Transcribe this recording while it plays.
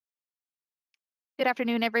Good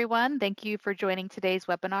afternoon, everyone. Thank you for joining today's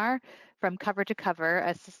webinar, From Cover to Cover,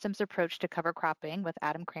 a Systems Approach to Cover Cropping with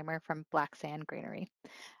Adam Kramer from Black Sand Granary.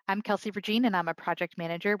 I'm Kelsey Virgin, and I'm a project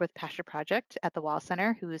manager with Pasture Project at the Wallace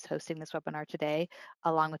Center, who is hosting this webinar today,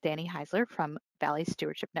 along with Danny Heisler from Valley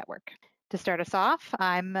Stewardship Network. To start us off,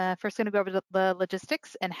 I'm first going to go over the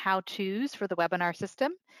logistics and how-tos for the webinar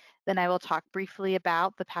system. Then I will talk briefly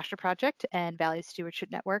about the Pasture Project and Valley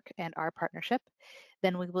Stewardship Network and our partnership.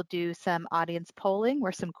 Then we will do some audience polling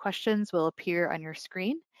where some questions will appear on your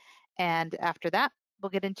screen. And after that, we'll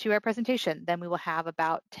get into our presentation. Then we will have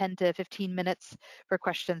about 10 to 15 minutes for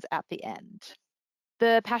questions at the end.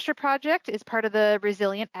 The Pasture Project is part of the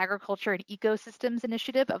Resilient Agriculture and Ecosystems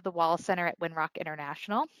Initiative of the Wallace Center at Winrock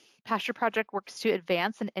International. Pasture Project works to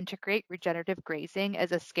advance and integrate regenerative grazing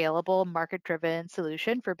as a scalable, market-driven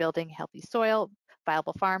solution for building healthy soil,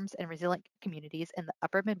 viable farms, and resilient communities in the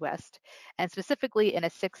upper Midwest, and specifically in a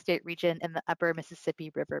 6-state region in the upper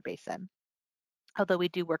Mississippi River Basin, although we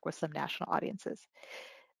do work with some national audiences.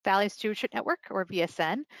 Valley Stewardship Network, or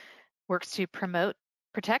VSN, works to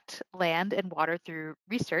protect land and water through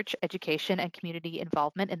research, education, and community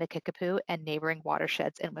involvement in the Kickapoo and neighboring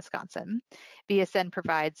watersheds in Wisconsin. VSN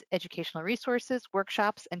provides educational resources,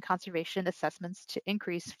 workshops, and conservation assessments to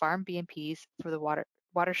increase farm BMPs for the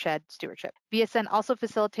watershed stewardship. VSN also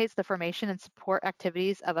facilitates the formation and support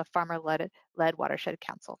activities of a farmer-led watershed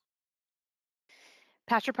council.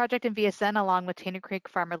 Pasture Project and VSN, along with Tanner Creek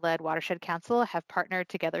Farmer-Led Watershed Council, have partnered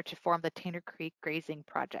together to form the Tanner Creek Grazing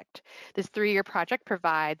Project. This 3-year project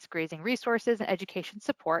provides grazing resources and education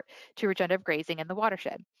support to regenerative grazing in the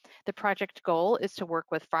watershed. The project goal is to work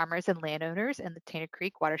with farmers and landowners in the Tanner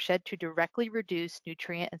Creek watershed to directly reduce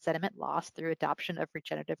nutrient and sediment loss through adoption of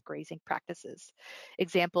regenerative grazing practices.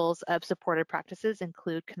 Examples of supported practices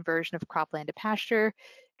include conversion of cropland to pasture,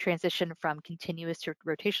 transition from continuous to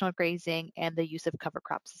rotational grazing, and the use of cover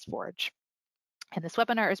crops as forage. And this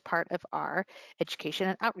webinar is part of our education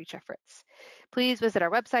and outreach efforts. Please visit our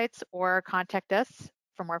websites or contact us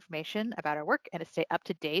for more information about our work and to stay up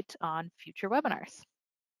to date on future webinars.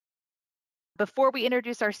 Before we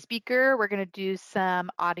introduce our speaker, we're going to do some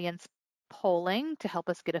audience polling to help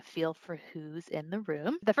us get a feel for who's in the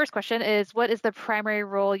room. The first question is, what is the primary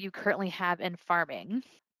role you currently have in farming?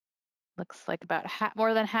 Looks like about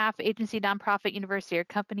more than half agency, nonprofit, university, or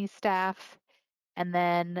company staff, and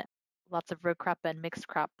then lots of row crop and mixed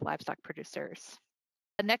crop livestock producers.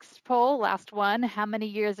 The next poll, last one, how many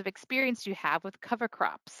years of experience do you have with cover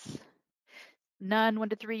crops? None, 1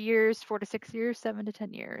 to 3 years, 4 to 6 years, 7 to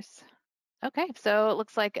 10 years. Okay, so it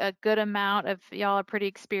looks like a good amount of y'all are pretty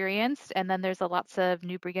experienced, and then there's lots of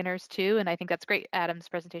new beginners too, and I think that's great. Adam's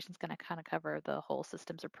presentation is going to kind of cover the whole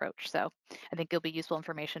systems approach, so I think it'll be useful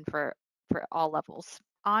information for all levels.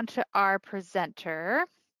 On to our presenter.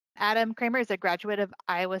 Adam Kramer is a graduate of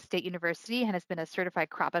Iowa State University and has been a certified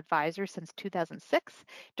crop advisor since 2006.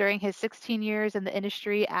 During his 16 years in the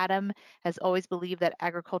industry, Adam has always believed that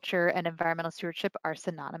agriculture and environmental stewardship are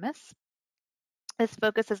synonymous. This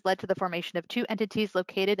focus has led to the formation of 2 entities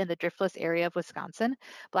located in the driftless area of Wisconsin.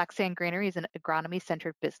 Black Sand Granary is an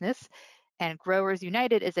agronomy-centered business, and Growers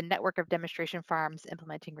United is a network of demonstration farms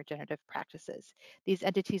implementing regenerative practices. These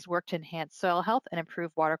entities work to enhance soil health and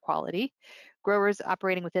improve water quality. Growers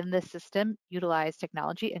operating within this system utilize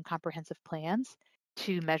technology and comprehensive plans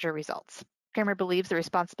to measure results. Kramer believes the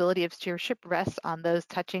responsibility of stewardship rests on those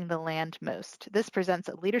touching the land most. This presents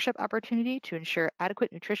a leadership opportunity to ensure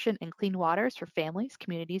adequate nutrition and clean waters for families,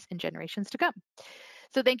 communities, and generations to come.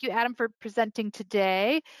 So thank you, Adam, for presenting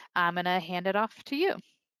today. I'm going to hand it off to you.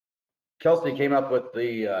 Kelsey came up with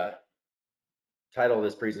the title of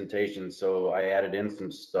this presentation, so I added in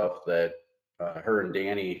some stuff that her and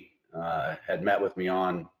Danny had met with me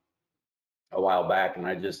on a while back, and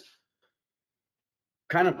I just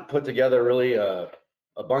kind of put together really a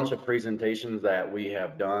bunch of presentations that we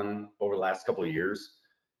have done over the last couple of years.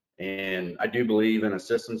 And I do believe in a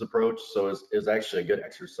systems approach, so it's actually a good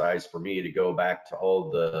exercise for me to go back to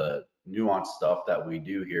all the nuanced stuff that we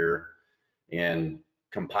do here and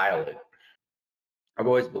compile it. I've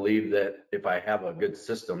always believed that if I have a good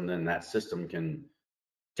system, then that system can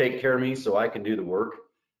take care of me so I can do the work.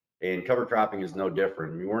 And cover cropping is no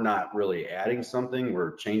different. I mean, we're not really adding something,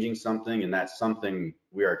 we're changing something, and that something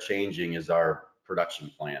we are changing is our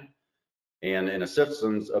production plan. And in a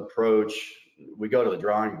systems approach, we go to the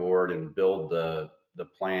drawing board and build the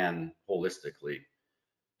plan holistically.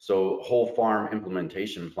 So whole farm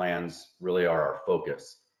implementation plans really are our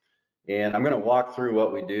focus. And I'm going to walk through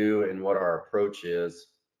what we do and what our approach is.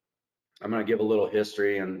 I'm going to give a little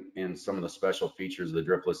history and some of the special features of the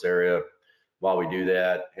driftless area while we do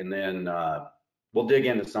that. And then we'll dig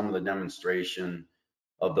into some of the demonstration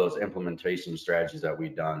of those implementation strategies that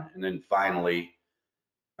we've done. And then finally,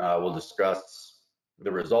 we'll discuss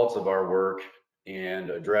the results of our work and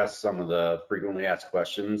address some of the frequently asked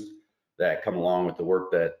questions that come along with the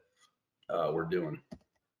work that we're doing.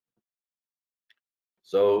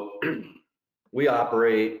 So we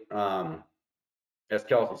operate, as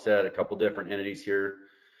Kelsey said, a couple different entities here.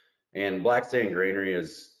 And Black Sand Granary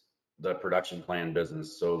is the production plan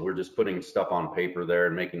business. So we're just putting stuff on paper there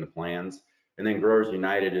and making the plans. And then Growers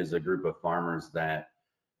United is a group of farmers that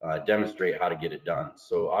demonstrate how to get it done.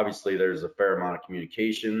 So obviously there's a fair amount of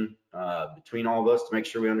communication between all of us to make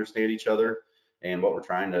sure we understand each other and what we're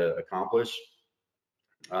trying to accomplish.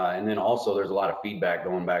 And then also there's a lot of feedback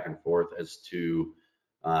going back and forth as to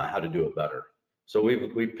how to do it better. So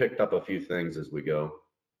we've picked up a few things as we go.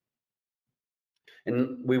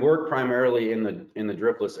 And we work primarily in the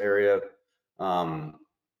driftless area,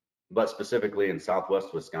 but specifically in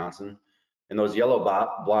Southwest Wisconsin. And those yellow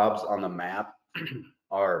blobs on the map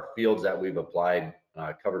are fields that we've applied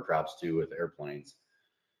cover crops to with airplanes.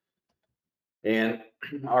 And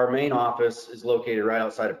our main office is located right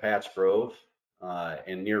outside of Patch Grove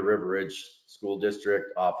and near River Ridge School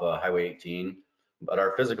District off Highway 18. But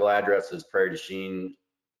our physical address is Prairie du Chien,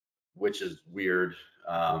 which is weird,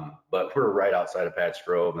 but we're right outside of Patch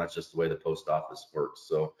Grove, and that's just the way the post office works.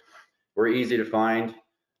 So we're easy to find.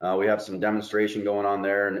 We have some demonstration going on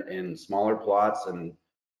there in smaller plots, and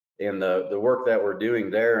the work that we're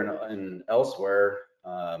doing there and elsewhere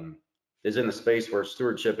is in the space where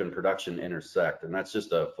stewardship and production intersect, and that's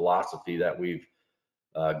just a philosophy that we've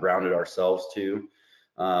grounded ourselves to.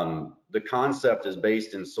 The concept is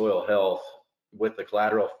based in soil health with the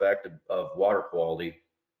collateral effect of water quality.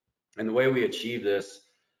 And the way we achieve this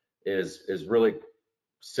is really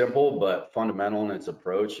simple but fundamental in its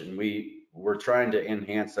approach. And we're trying to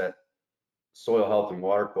enhance that soil health and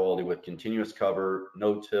water quality with continuous cover,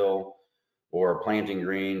 no-till, or planting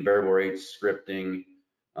green, variable rate scripting,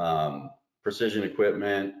 precision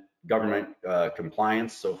equipment, government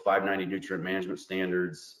compliance, so 590 nutrient management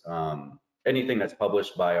standards, anything that's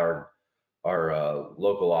published by our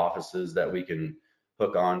local offices that we can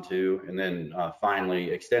hook onto, and then finally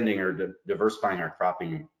extending or diversifying our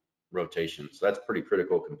cropping rotation. So that's a pretty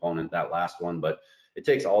critical component, that last one, but it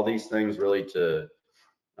takes all these things really to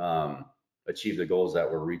achieve the goals that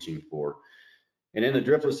we're reaching for. And in the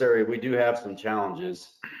driftless area, we do have some challenges.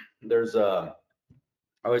 I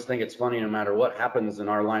always think it's funny, no matter what happens in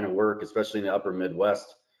our line of work, especially in the upper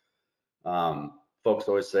Midwest, folks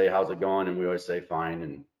always say, how's it going? And we always say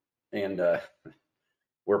fine. And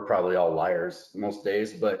we're probably all liars most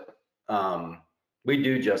days, but we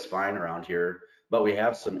do just fine around here, but we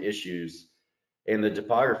have some issues. And the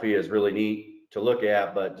topography is really neat to look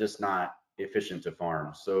at, but just not efficient to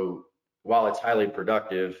farm. So while it's highly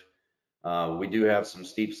productive, we do have some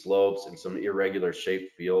steep slopes and some irregular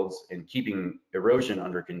shaped fields, and keeping erosion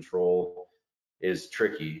under control is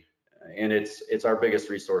tricky. And it's our biggest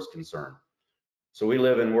resource concern. So we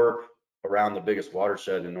live and work around the biggest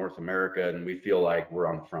watershed in North America, and we feel like we're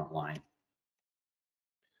on the front line.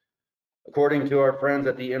 According to our friends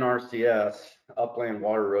at the NRCS, upland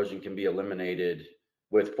water erosion can be eliminated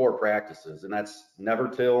with 4 practices, and that's never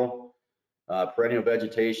till, perennial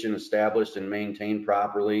vegetation established and maintained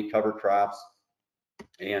properly, cover crops,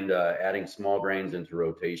 and adding small grains into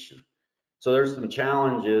rotation. So there's some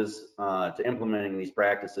challenges to implementing these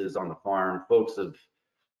practices on the farm. Folks have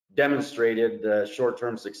demonstrated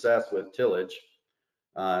short-term success with tillage,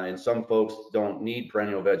 and some folks don't need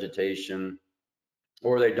perennial vegetation,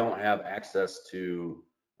 or they don't have access to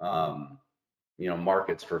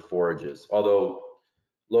markets for forages, although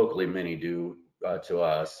locally many do to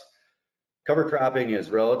us. Cover cropping is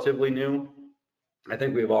relatively new. I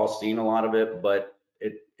think we've all seen a lot of it, but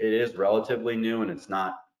it is relatively new, and it's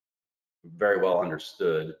not very well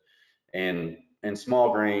understood. And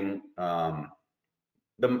small grain,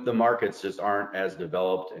 the markets just aren't as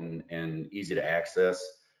developed and easy to access.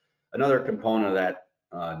 Another component of that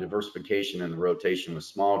diversification and the rotation with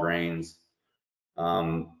small grains,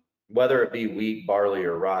 whether it be wheat, barley,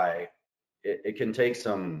 or rye, it can take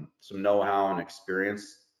some know-how and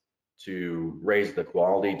experience to raise the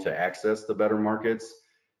quality to access the better markets.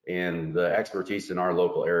 And the expertise in our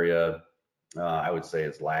local area, I would say,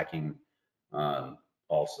 is lacking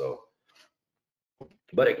also.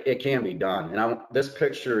 But it can be done. And this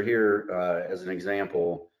picture here, as an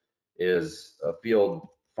example, is a field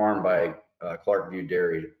farmed by Clarkview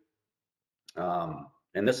Dairy.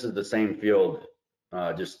 And this is the same field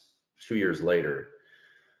just 2 years later.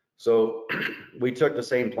 So we took the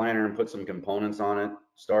same planter and put some components on it,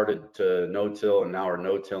 started to no-till, and now we're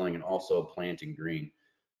no-tilling and also planting green.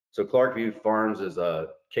 So Clarkview Farms is a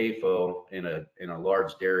CAFO in a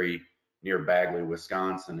large dairy near Bagley,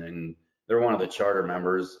 Wisconsin, and they're one of the charter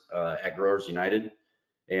members at Growers United,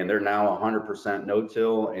 and they're now 100%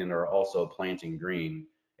 no-till and are also planting green,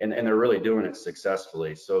 and they're really doing it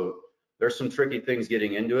successfully. So there's some tricky things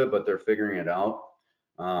getting into it, but they're figuring it out.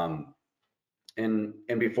 And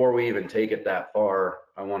before we even take it that far,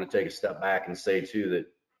 I want to take a step back and say too that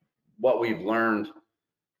what we've learned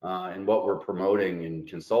and what we're promoting and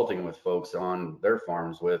consulting with folks on their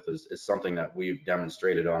farms with is something that we've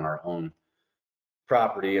demonstrated on our own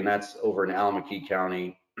property, and that's over in Alameda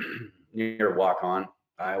County near Waukon,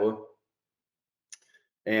 Iowa.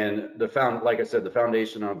 And like I said, the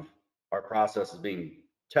foundation of our process is being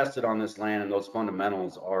tested on this land, and those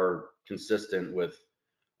fundamentals are consistent with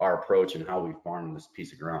our approach and how we farm this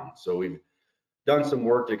piece of ground. So we've done some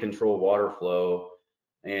work to control water flow,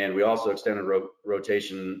 and we also extended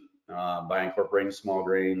rotation by incorporating small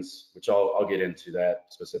grains, which I'll get into that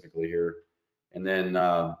specifically here. And then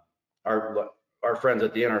our friends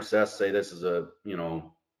at the NRSS say this is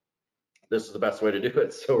this is the best way to do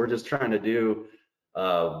it. So we're just trying to do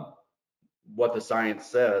what the science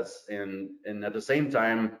says, and at the same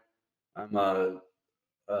time, I'm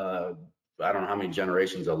I don't know how many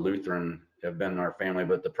generations of Lutheran have been in our family,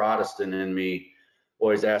 but the Protestant in me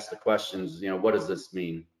always asks the questions, what does this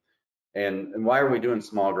mean? And why are we doing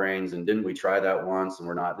small grains? And didn't we try that once? And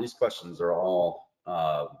we're not. These questions are all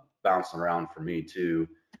bouncing around for me too.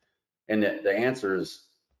 And the answer is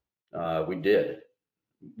we did.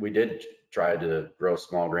 We did try to grow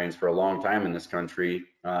small grains for a long time in this country.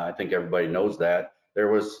 I think everybody knows that. There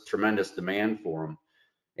was tremendous demand for them.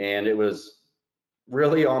 And it was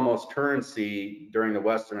really almost currency during the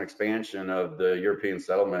Western expansion of the European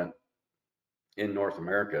settlement in North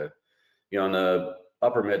America. In the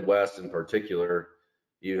upper Midwest in particular,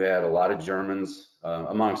 you had a lot of Germans,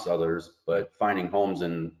 amongst others, but finding homes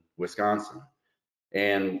in Wisconsin.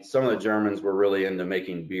 And some of the Germans were really into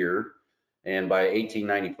making beer. And by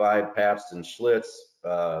 1895, Pabst and Schlitz,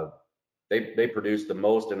 they produced the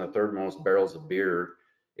most and the third most barrels of beer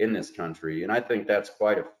in this country. And I think that's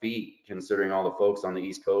quite a feat, considering all the folks on the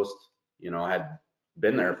East Coast, had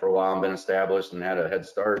been there for a while and been established and had a head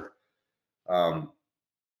start.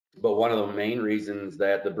 But one of the main reasons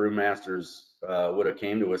that the brewmasters would have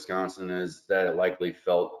came to Wisconsin is that it likely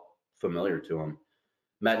felt familiar to them.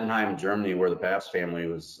 Mettenheim, Germany, where the Pabst family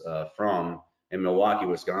was from, and Milwaukee,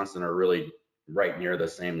 Wisconsin are really right near the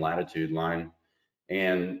same latitude line.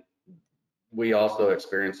 And we also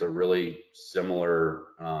experience a really similar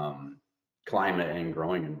climate and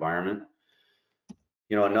growing environment.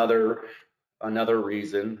 Another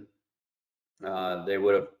reason they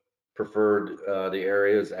would have preferred the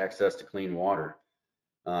area's access to clean water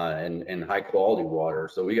and high quality water.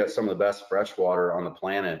 So we got some of the best fresh water on the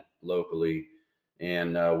planet locally,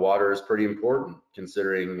 and water is pretty important,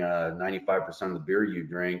 considering 95% of the beer you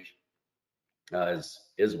drink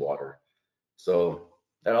is water. So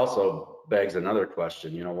that also begs another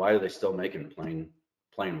question, why are they still making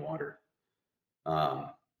plain water?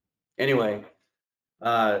 Anyway,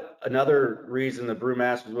 another reason the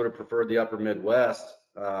brewmasters would have preferred the upper Midwest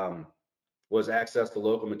was access to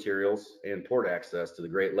local materials and port access to the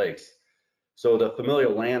Great Lakes. So the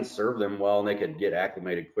familial land served them well, and they could get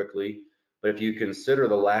acclimated quickly. But if you consider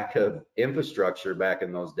the lack of infrastructure back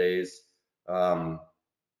in those days,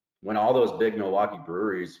 when all those big Milwaukee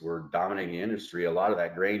breweries were dominating the industry, a lot of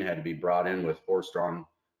that grain had to be brought in with horse-drawn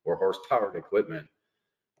or horse-powered equipment.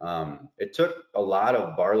 It took a lot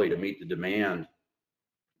of barley to meet the demand,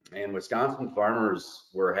 and Wisconsin farmers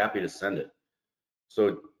were happy to send it.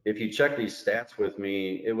 So if you check these stats with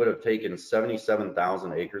me, it would have taken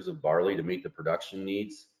 77,000 acres of barley to meet the production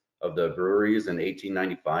needs of the breweries in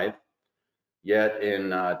 1895. Yet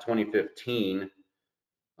in 2015,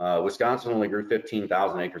 Wisconsin only grew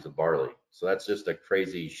 15,000 acres of barley. So that's just a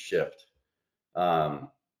crazy shift.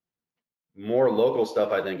 More local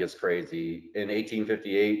stuff I think is crazy. In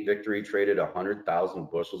 1858, Victory traded 100,000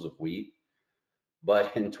 bushels of wheat.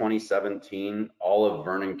 But in 2017, all of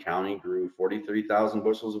Vernon County grew 43,000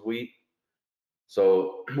 bushels of wheat.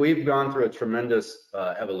 So we've gone through a tremendous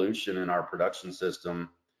evolution in our production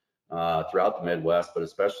system throughout the Midwest, but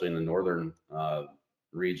especially in the northern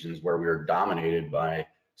regions where we were dominated by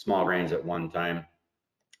small grains at one time.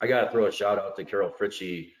 I got to throw a shout out to Carol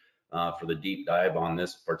Fritchie for the deep dive on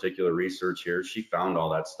this particular research here. She found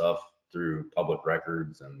all that stuff through public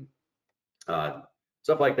records, and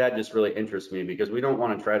stuff like that just really interests me, because we don't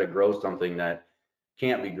want to try to grow something that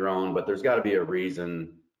can't be grown, but there's got to be a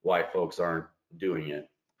reason why folks aren't doing it.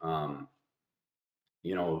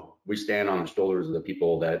 We stand on the shoulders of the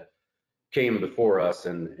people that came before us,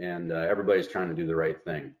 and everybody's trying to do the right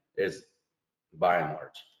thing, is by and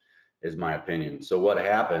large, is my opinion. So what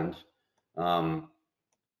happened,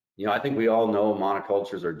 I think we all know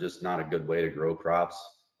monocultures are just not a good way to grow crops,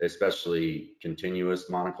 especially continuous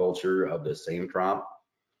monoculture of the same crop.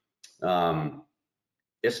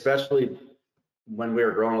 Especially when we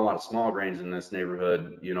were growing a lot of small grains in this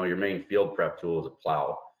neighborhood, your main field prep tool is a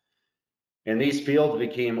plow. And these fields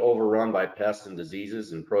became overrun by pests and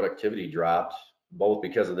diseases, and productivity dropped, both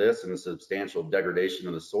because of this and the substantial degradation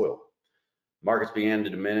of the soil. Markets began to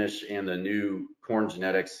diminish, and the new corn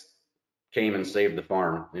genetics came and saved the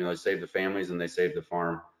farm. They saved the families and they saved the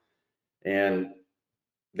farm. And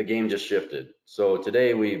the game just shifted. So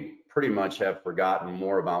today we pretty much have forgotten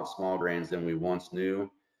more about small grains than we once knew,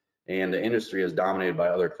 and the industry is dominated by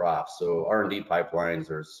other crops. So R&D pipelines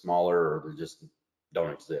are smaller, or they just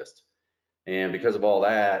don't exist. And because of all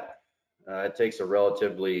that, it takes a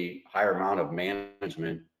relatively higher amount of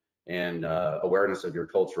management and awareness of your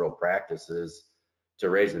cultural practices to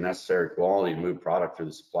raise the necessary quality to move product through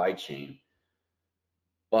the supply chain.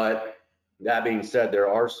 But that being said, there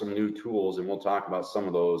are some new tools, and we'll talk about some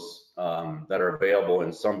of those that are available,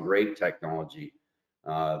 in some great technology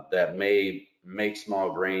that may make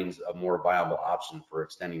small grains a more viable option for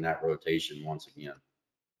extending that rotation once again.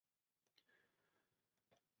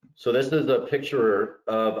 So this is a picture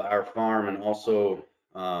of our farm, and also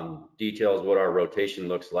details what our rotation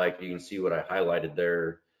looks like. You can see what I highlighted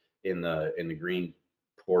there in the green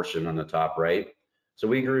portion on the top right. So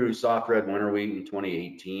we grew soft red winter wheat in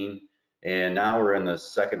 2018, and now we're in the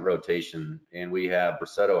second rotation, and we have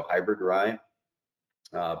Bracetto hybrid rye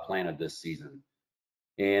planted this season.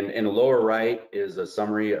 And in the lower right is a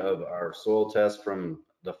summary of our soil test from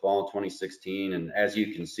the fall of 2016. And as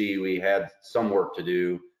you can see, we had some work to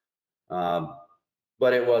do,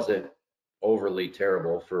 but it wasn't overly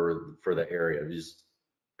terrible for the area. It was just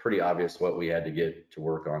pretty obvious what we had to get to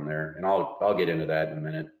work on there, and I'll get into that in a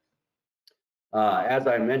minute. As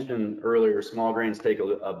I mentioned earlier, small grains take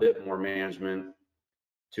a bit more management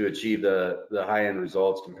to achieve the high-end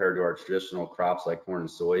results compared to our traditional crops like corn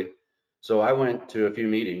and soy. So I went to a few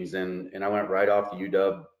meetings, and I went right off the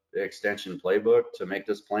UW extension playbook to make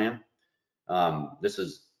this plan. This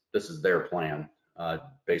is their plan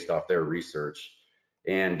based off their research.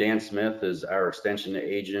 And Dan Smith is our extension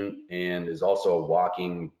agent and is also a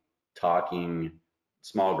walking, talking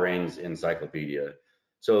small grains encyclopedia.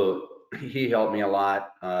 So he helped me a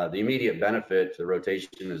lot. The immediate benefit to the rotation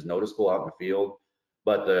is noticeable out in the field,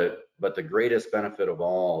 but the greatest benefit of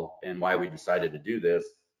all, and why we decided to do this,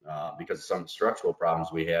 because of some structural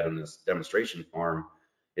problems we had on this demonstration farm,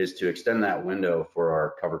 is to extend that window for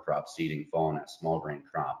our cover crop seeding following that small grain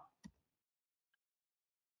crop.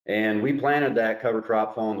 And we planted that cover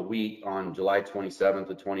crop following the wheat on July 27th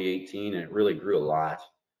of 2018, and it really grew a lot.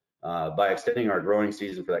 By extending our growing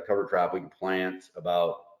season for that cover crop, we can plant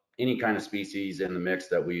about any kind of species in the mix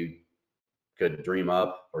that we could dream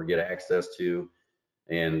up or get access to.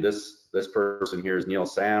 And this person here is Neil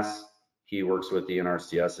Sass. He works with the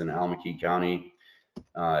NRCS in Alameda County.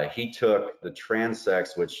 He took the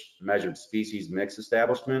transects, which measured species mix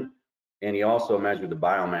establishment, and he also measured the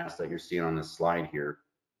biomass that you're seeing on this slide here.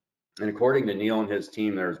 And according to Neil and his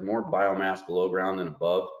team, there's more biomass below ground than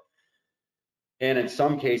above. And in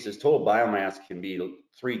some cases, total biomass can be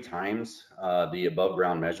 3 times the above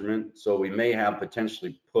ground measurement. So we may have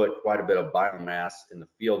potentially put quite a bit of biomass in the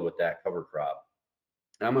field with that cover crop.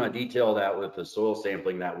 And I'm going to detail that with the soil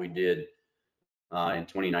sampling that we did in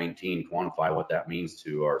 2019, quantify what that means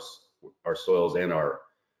to our soils and our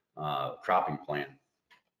cropping plan.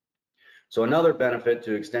 So another benefit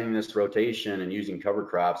to extending this rotation and using cover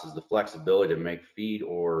crops is the flexibility to make feed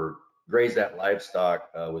or graze that livestock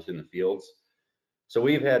within the fields. So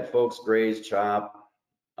we've had folks graze, chop,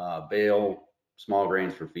 bale small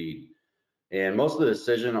grains for feed. And most of the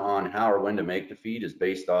decision on how or when to make the feed is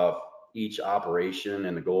based off each operation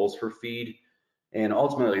and the goals for feed. And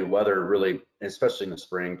ultimately, weather really, especially in the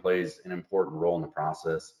spring, plays an important role in the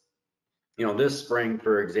process. This spring,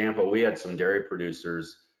 for example, we had some dairy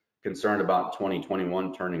producers concerned about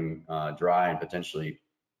 2021 turning dry and potentially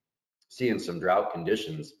seeing some drought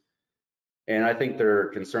conditions. And I think their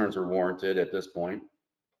concerns are warranted at this point.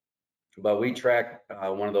 But we tracked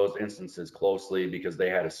one of those instances closely because they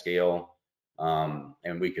had a scale,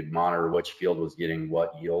 and we could monitor which field was getting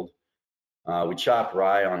what yield. We chopped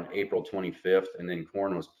rye on April 25th, and then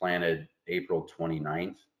corn was planted April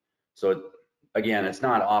 29th. So again, it's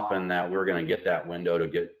not often that we're going to get that window to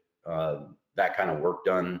get that kind of work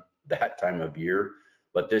done that time of year.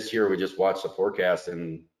 But this year we just watched the forecast,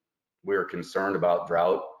 and we were concerned about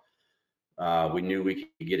drought. We knew we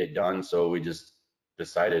could get it done, so we just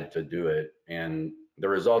decided to do it, and the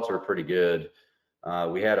results were pretty good.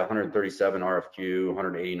 We had 137 RFQ,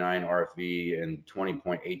 189 RFV, and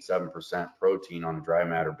 20.87% protein on a dry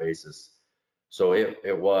matter basis. So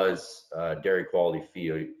it was dairy quality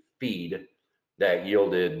feed that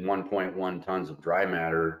yielded 1.1 tons of dry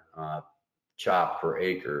matter chop per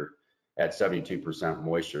acre at 72%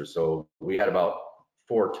 moisture. So we had about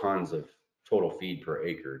 4 tons of total feed per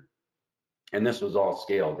acre. And this was all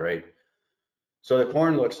scaled, right? So the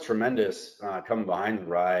corn looks tremendous coming behind the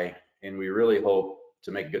rye, and we really hope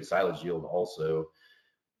to make a good silage yield also.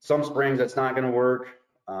 Some springs that's not going to work,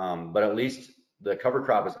 but at least the cover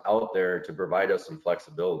crop is out there to provide us some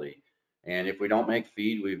flexibility. And if we don't make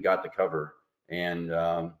feed, we've got the cover, and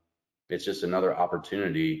it's just another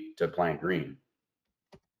opportunity to plant green,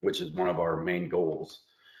 which is one of our main goals.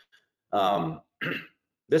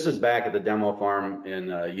 This is back at the demo farm in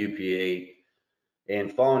UP8,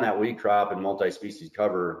 and following that wheat crop and multi-species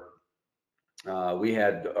cover, we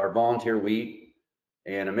had our volunteer wheat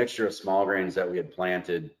and a mixture of small grains that we had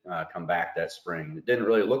planted come back that spring. It didn't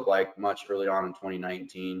really look like much early on in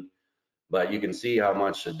 2019, but you can see how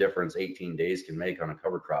much a difference 18 days can make on a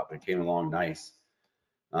cover crop. It came along nice.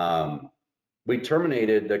 We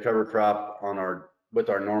terminated the cover crop on with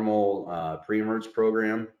our normal pre-emerge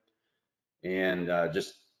program, and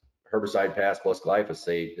just herbicide pass plus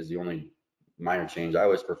glyphosate is the only minor change. I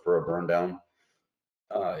always prefer a burn down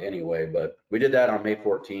anyway, but we did that on May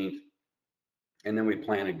 14th, and then we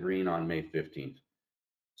planted green on May 15th.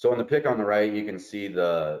 So in the pic on the right, you can see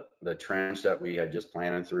the trench that we had just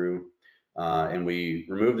planted through, and we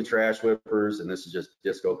removed the trash whippers, and this is just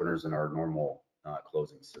disc openers in our normal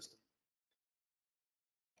closing system.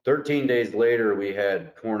 13 days later, we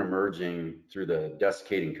had corn emerging through the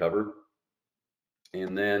desiccating cover.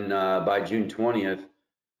 And then by June 20th,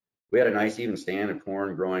 we had a nice even stand of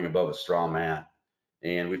corn growing above a straw mat.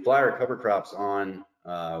 And we fly our cover crops on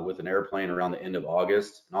with an airplane around the end of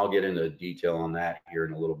August. And I'll get into detail on that here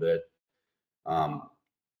in a little bit.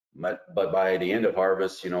 But by the end of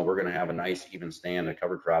harvest, we're going to have a nice even stand of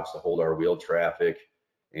cover crops to hold our wheel traffic,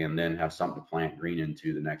 and then have something to plant green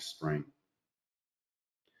into the next spring.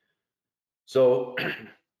 So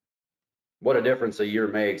what a difference a year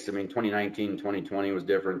makes. I mean, 2019, 2020 was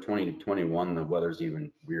different. 2021, the weather's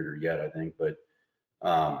even weirder yet, I think. But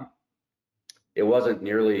it wasn't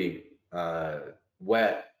nearly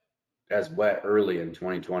wet early in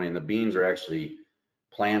 2020, and the beans are actually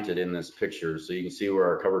planted in this picture, so you can see where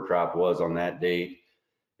our cover crop was on that date.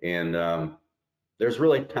 And there's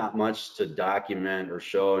really not much to document or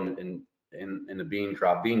show in the bean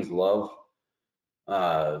crop. Beans love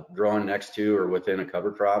growing next to or within a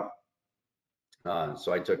cover crop.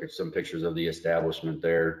 So I took some pictures of the establishment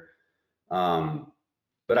there.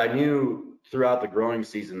 But I knew throughout the growing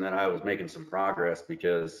season that I was making some progress,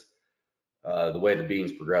 because the way the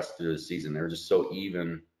beans progressed through the season, they were just so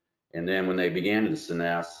even. And then when they began to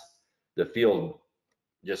senesce, the field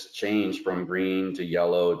just changed from green to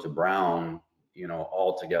yellow to brown,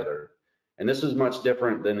 all together. And this was much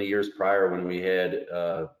different than the years prior, when we had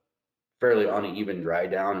fairly uneven dry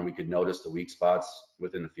down, and we could notice the weak spots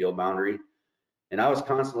within the field boundary. And I was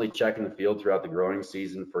constantly checking the field throughout the growing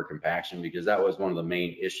season for compaction, because that was one of the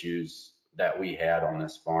main issues that we had on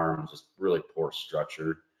this farm, just really poor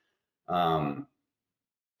structure.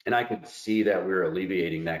 And I could see that we were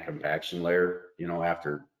alleviating that compaction layer,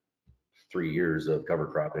 after 3 years of cover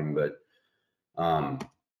cropping. But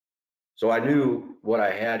so I knew what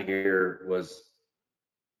I had here was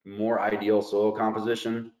more ideal soil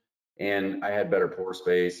composition, and I had better pore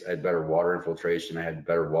space, I had better water infiltration, I had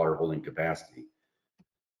better water holding capacity.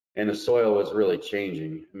 And the soil was really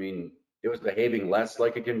changing. I mean, it was behaving less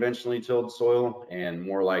like a conventionally tilled soil and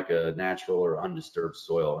more like a natural or undisturbed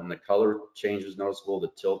soil. And the color change was noticeable,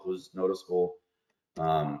 the tilt was noticeable,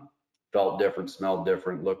 felt different, smelled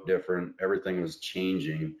different, looked different, everything was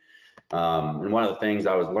changing. And one of the things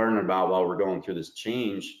I was learning about while we're going through this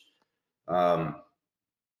change,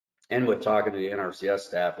 and with talking to the NRCS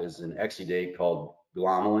staff, is an exudate called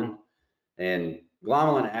glomalin. And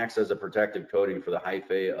glomalin acts as a protective coating for the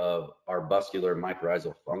hyphae of arbuscular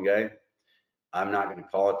mycorrhizal fungi. I'm not going to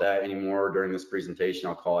call it that anymore during this presentation.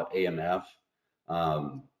 I'll call it AMF.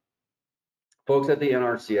 Folks at the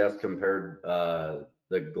NRCS compared the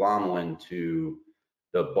glomalin to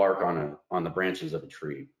the bark on the branches of a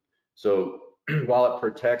tree. So while it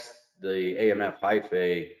protects the AMF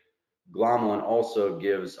hyphae, glomalin also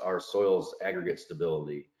gives our soils aggregate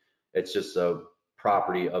stability. It's just a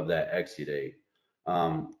property of that exudate.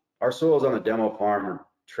 Our soils on the demo farm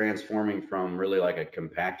transforming from really like a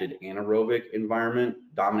compacted anaerobic environment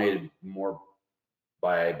dominated more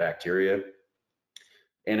by bacteria,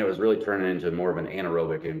 and it was really turning into more of an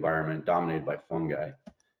anaerobic environment dominated by fungi.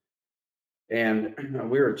 And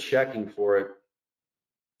we were checking for it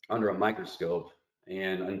under a microscope,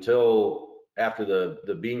 and until after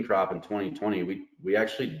the bean crop in 2020, we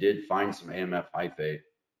actually did find some AMF hyphae,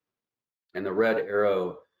 and the red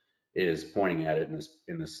arrow is pointing at it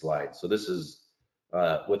in this slide. So this is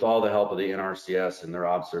with all the help of the NRCS and their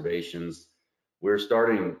observations, we're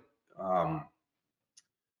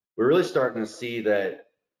really starting to see that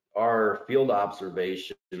our field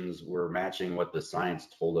observations were matching what the science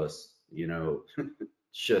told us,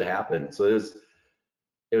 should happen. So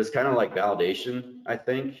it was kind of like validation, I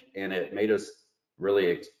think, and it made us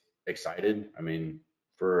really excited. I mean,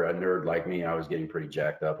 for a nerd like me, I was getting pretty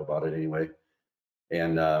jacked up about it anyway.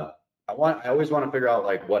 And I always want to figure out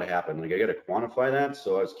like what happened. Like I got to quantify that.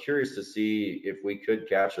 So I was curious to see if we could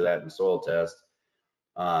capture that in soil test,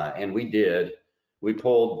 and we did. We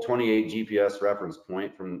pulled 28 GPS reference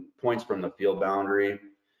points from the field boundary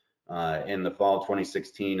in the fall of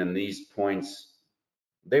 2016, and these points,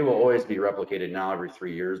 they will always be replicated now every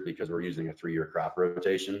 3 years because we're using a 3-year crop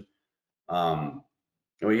rotation. And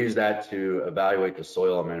we use that to evaluate the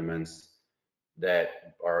soil amendments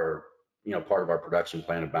that are, part of our production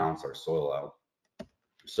plan to balance our soil out.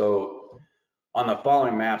 So on the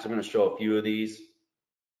following maps, I'm going to show a few of these.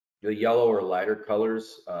 The yellow or lighter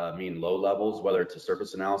colors mean low levels, whether it's a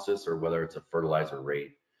surface analysis or whether it's a fertilizer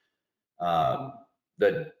rate.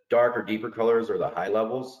 The darker, deeper colors are the high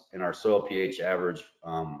levels, and our soil pH average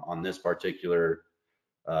on this particular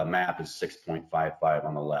map is 6.55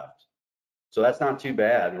 on the left. So that's not too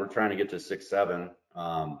bad. We're trying to get to 6.7.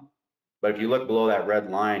 But if you look below that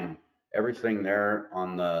red line, everything there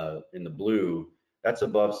in the blue, that's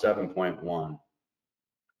above 7.1.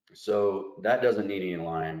 So that doesn't need any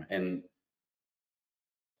lime, and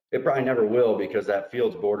it probably never will because that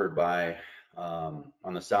field's bordered by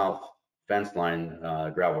on the south fence line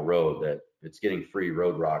gravel road that it's getting free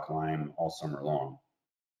road rock lime all summer long.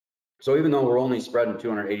 So even though we're only spreading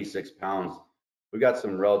 286 pounds, we've got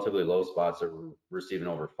some relatively low spots that we're receiving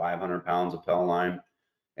over 500 pounds of Pell lime.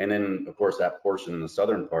 And then of course that portion in the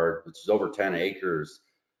southern part, which is over 10 acres,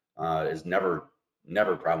 is never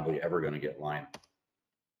probably ever going to get lime.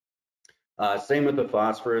 Same with the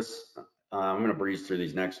phosphorus. I'm going to breeze through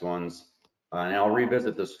these next ones, and I'll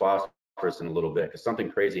revisit this phosphorus in a little bit because something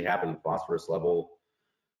crazy happened with phosphorus levels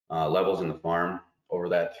in the farm over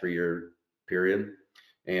that 3-year period,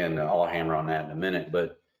 and I'll hammer on that in a minute.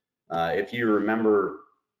 But if you remember,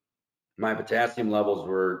 my potassium levels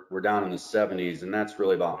were down in the 70s, and that's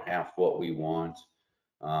really about half what we want.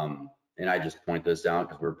 And I just point this out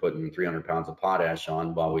because we're putting 300 pounds of potash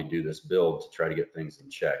on while we do this build to try to get things in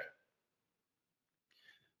check.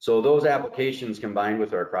 So those applications combined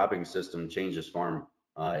with our cropping system changed this farm,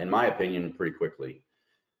 in my opinion, pretty quickly.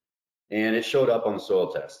 And it showed up on the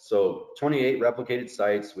soil test. So 28 replicated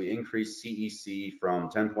sites, we increased CEC from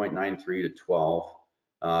 10.93 to 12.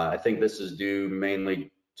 I think this is due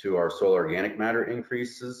mainly to our soil organic matter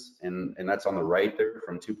increases, and that's on the right there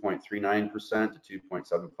from 2.39% to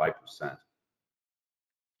 2.75%.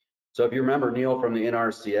 So if you remember, Neil from the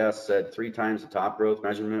NRCS said 3 times the top growth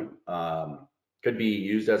measurement could be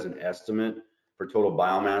used as an estimate for total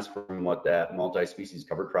biomass from what that multi-species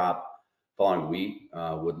cover crop following wheat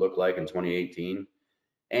would look like in 2018.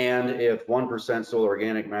 And if 1% soil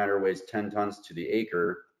organic matter weighs 10 tons to the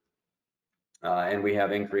acre, and we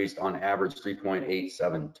have increased on average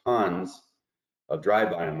 3.87 tons of dry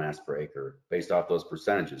biomass per acre based off those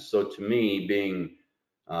percentages. So to me, being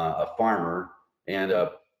a farmer and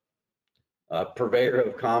a purveyor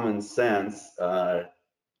of common sense,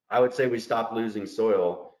 I would say we stopped losing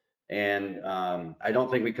soil, and I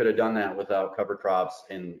don't think we could have done that without cover crops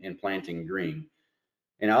and planting green.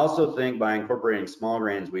 And I also think by incorporating small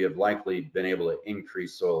grains, we have likely been able to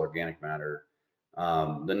increase soil organic matter.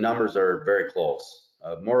 The numbers are very close.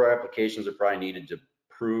 More applications are probably needed to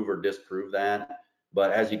prove or disprove that,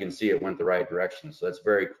 but as you can see, it went the right direction. So that's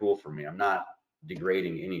very cool for me. I'm not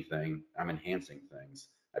degrading anything. I'm enhancing things.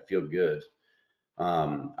 I feel good.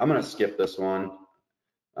 I'm going to skip this one.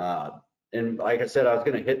 And like I said, I was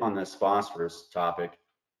going to hit on this phosphorus topic.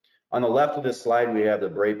 On the left of this slide, we have the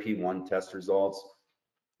Bray P1 test results.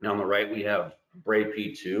 And on the right, we have Bray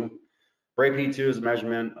P2. Bray P2 is a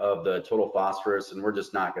measurement of the total phosphorus, and we're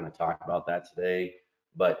just not going to talk about that today,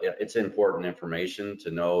 but it's important information to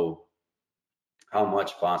know how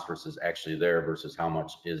much phosphorus is actually there versus how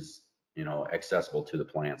much is, accessible to the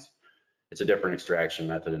plants. It's a different extraction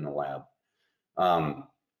method in the lab.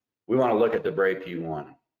 we want to look at the break P1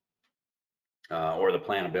 or the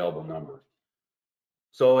plant available number.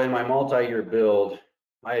 So in my multi-year build,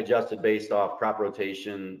 I adjusted based off crop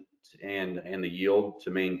rotation and the yield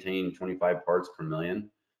to maintain 25 parts per million.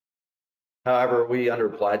 However, we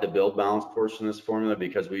underapplied the build balance portion of this formula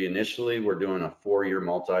because we initially were doing a 4-year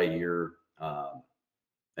multi-year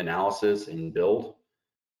analysis in build.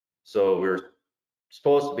 So we're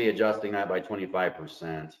supposed to be adjusting that by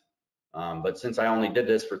 25%. But since I only did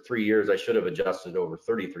this for 3 years, I should have adjusted over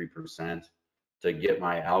 33% to get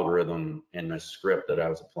my algorithm and the script that I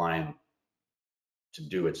was applying to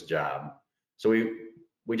do its job. So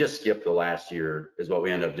we just skipped the last year is what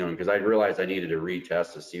we ended up doing because I realized I needed to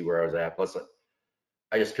retest to see where I was at. Plus,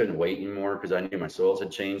 I just couldn't wait anymore because I knew my soils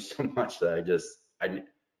had changed so much that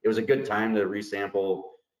it was a good time to resample.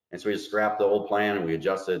 And so we just scrapped the old plan and we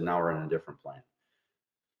adjusted, and now we're in a different plan.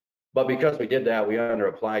 But because we did that, we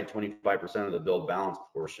underapplied 25% of the build balance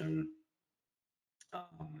portion.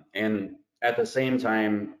 And at the same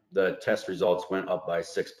time, the test results went up by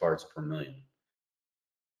 6 parts per million.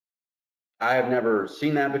 I have never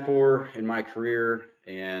seen that before in my career,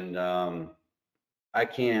 and I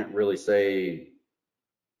can't really say,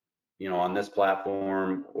 on this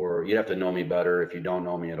platform, or you'd have to know me better if you don't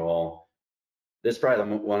know me at all. This is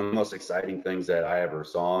probably one of the most exciting things that I ever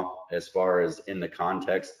saw as far as in the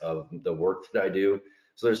context of the work that I do.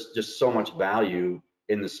 So there's just so much value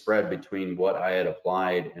in the spread between what I had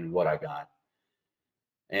applied and what I got.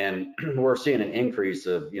 And we're seeing an increase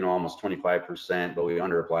of, almost 25%, but we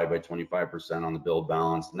underapplied by 25% on the build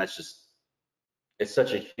balance. And it's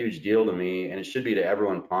such a huge deal to me. And it should be to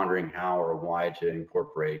everyone pondering how or why to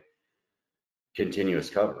incorporate continuous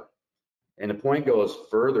cover. And the point goes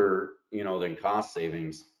further, than cost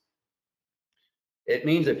savings. It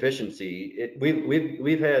means efficiency.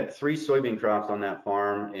 We've had 3 soybean crops on that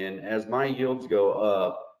farm, and as my yields go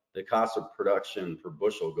up, the cost of production per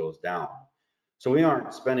bushel goes down. So we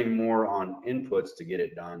aren't spending more on inputs to get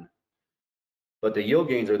it done, but the yield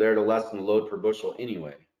gains are there to lessen the load per bushel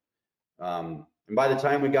anyway. And by the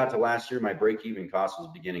time we got to last year, my break-even cost was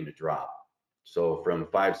beginning to drop. So from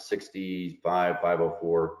 565,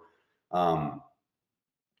 504,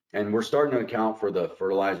 and we're starting to account for the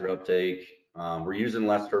fertilizer uptake. We're using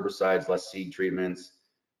less herbicides, less seed treatments,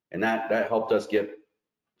 and that helped us get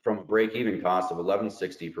from a break-even cost of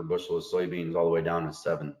 1160 per bushel of soybeans all the way down to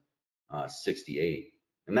 768,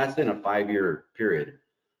 and that's in a 5-year period.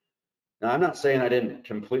 Now, I'm not saying I didn't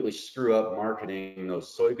completely screw up marketing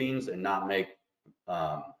those soybeans and not make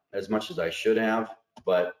as much as I should have,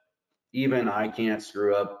 but even I can't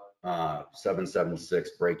screw up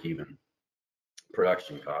 776 break-even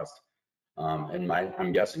production cost, and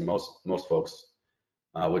I'm guessing most folks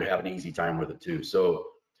would have an easy time with it too. So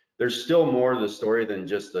there's still more to the story than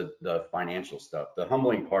just the financial stuff. The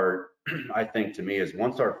humbling part, I think, to me, is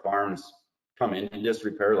once our farms come into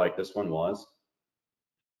disrepair like this one was,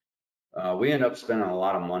 we end up spending a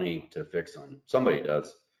lot of money to fix them. Somebody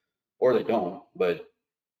does, or they don't, but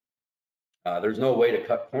there's no way to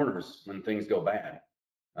cut corners when things go bad.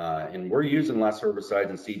 And we're using less herbicides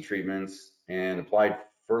and seed treatments, and applied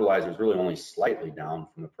fertilizer is really only slightly down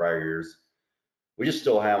from the prior years. We just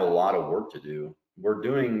still have a lot of work to do. We're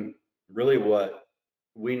doing really what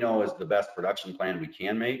we know is the best production plan we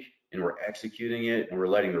can make, and we're executing it, and we're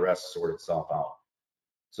letting the rest sort itself out.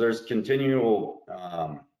 So there's continual,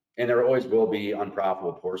 and there always will be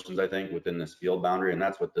unprofitable portions, I think, within this field boundary, and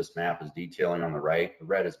that's what this map is detailing on the right. The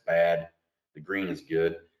red is bad, the green is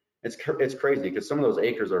good. It's crazy because some of those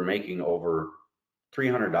acres are making over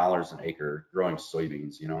 $300 an acre growing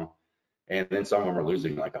soybeans, and then some of them are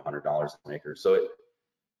losing like $100 an acre. So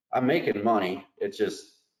I'm making money. It's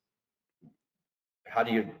just, how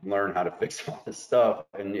do you learn how to fix all this stuff?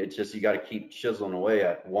 And it's just, you got to keep chiseling away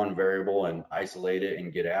at one variable and isolate it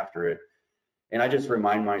and get after it. And I just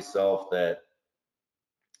remind myself that,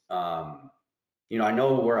 I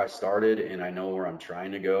know where I started and I know where I'm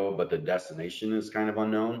trying to go, but the destination is kind of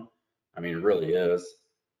unknown. I mean, it really is.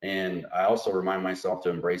 And I also remind myself to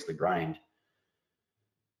embrace the grind,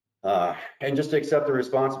 and just to accept the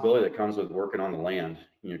responsibility that comes with working on the land.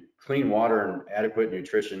 Clean water and adequate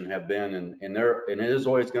nutrition have been, and it is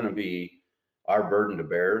always going to be our burden to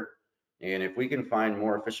bear. And if we can find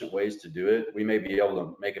more efficient ways to do it, we may be able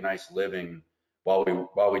to make a nice living while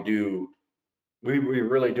we're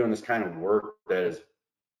really doing this kind of work that is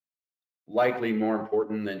likely more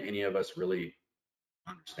important than any of us really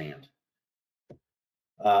understand.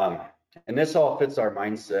 And this all fits our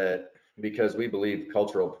mindset because we believe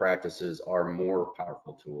cultural practices are more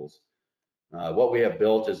powerful tools. What we have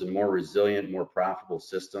built is a more resilient, more profitable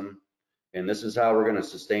system. And this is how we're going to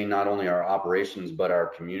sustain not only our operations, but our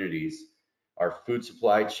communities, our food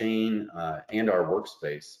supply chain, and our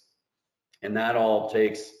workspace. And that all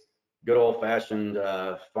takes good old fashioned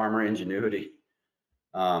farmer ingenuity.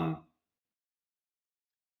 Um,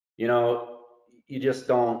 you know, you just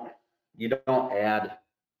you don't add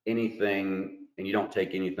anything and you don't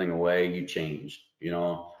take anything away, you change,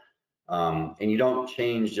 and you don't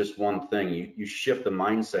change just one thing. You shift the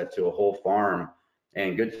mindset to a whole farm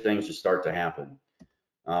and good things just start to happen.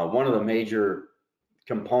 One of the major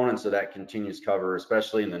components of that continuous cover,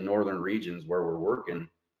 especially in the northern regions where we're working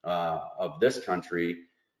of this country,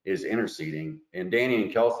 is interseeding. And Danny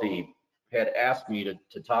and Kelsey had asked me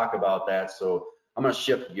to talk about that. So I'm going to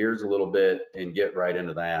shift gears a little bit and get right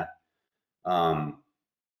into that.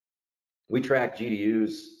 We track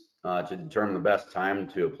GDUs to determine the best time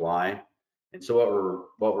to apply. And so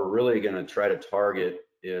what we're really going to try to target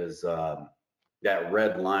is that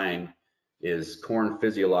red line is corn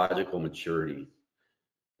physiological maturity.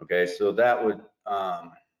 Okay, so that would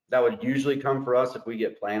usually come for us if we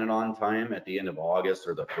get planted on time at the end of August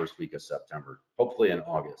or the first week of September, hopefully in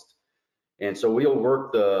August. And so we'll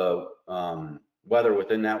work the weather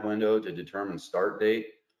within that window to determine start date.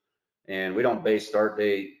 And we don't base start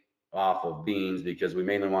date off of beans because we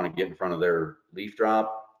mainly want to get in front of their leaf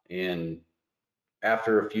drop. And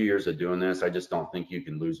after a few years of doing this, I just don't think you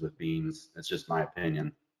can lose with beans. That's just my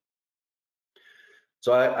opinion.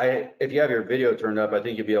 So if you have your video turned up, I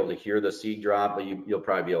think you'll be able to hear the seed drop, but you'll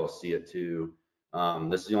probably be able to see it too.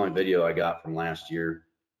 This is the only video I got from last year.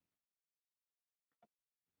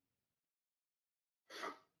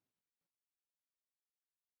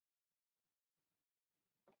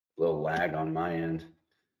 A little lag on my end.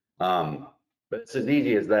 But it's as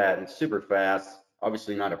easy as that. It's super fast.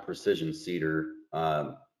 Obviously not a precision seeder,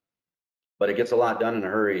 but it gets a lot done in a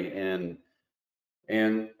hurry.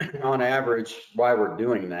 And on average, while we're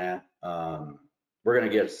doing that, we're going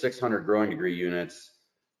to get 600 growing degree units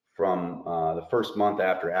from the first month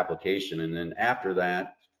after application. And then after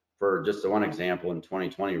that, for just one example, in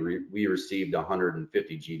 2020, we received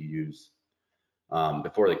 150 GDUs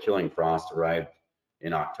before the killing frost arrived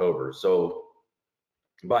in October. So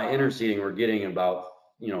by interseeding, we're getting about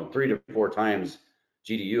 3 to 4 times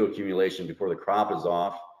GDU accumulation before the crop is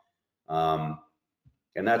off,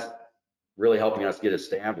 and that's really helping us get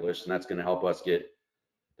established, and that's going to help us get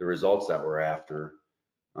the results that we're after.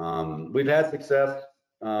 We've had success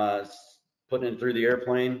putting it through the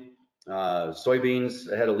airplane.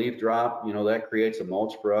 Soybeans ahead of leaf drop, that creates a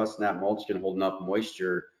mulch for us, and that mulch can hold enough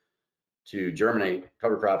moisture to germinate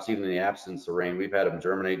cover crops even in the absence of rain. We've had them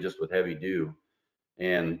germinate just with heavy dew.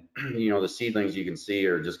 And the seedlings you can see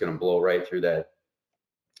are just going to blow right through that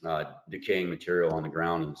decaying material on the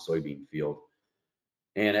ground in the soybean field.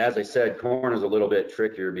 And as I said, corn is a little bit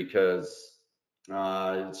trickier because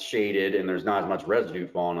it's shaded and there's not as much residue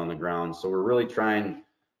falling on the ground. So we're really trying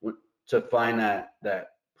to find that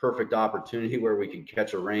perfect opportunity where we can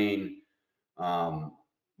catch a rain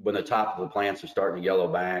when the top of the plants are starting to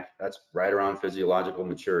yellow back. That's right around physiological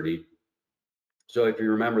maturity. So if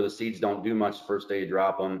you remember, the seeds don't do much the first day you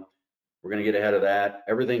drop them. We're going to get ahead of that.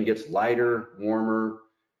 Everything gets lighter, warmer,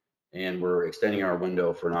 and we're extending our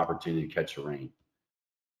window for an opportunity to catch a rain.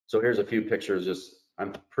 So here's a few pictures.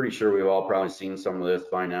 I'm pretty sure we've all probably seen some of this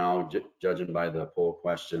by now, judging by the poll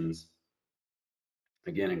questions.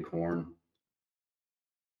 Again, in corn.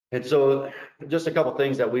 And so just a couple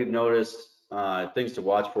things that we've noticed, things to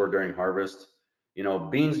watch for during harvest.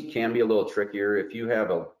 Beans can be a little trickier if you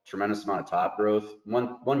have a tremendous amount of top growth.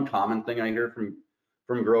 One common thing I hear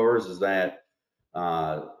from growers is that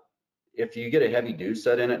if you get a heavy dew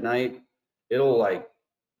set in at night, it'll like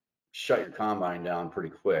shut your combine down pretty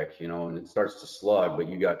quick, and it starts to slug, but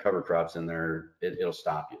you got cover crops in there, it'll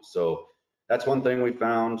stop you. So that's one thing we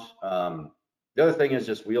found. The other thing is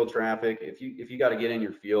just wheel traffic. If you got to get in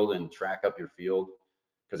your field and track up your field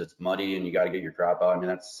because it's muddy and you got to get your crop out, I mean,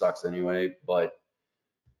 that sucks anyway, but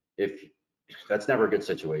that's never a good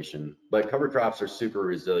situation. But cover crops are super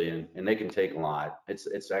resilient and they can take a lot.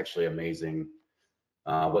 It's actually amazing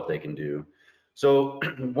what they can do. So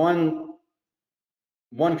one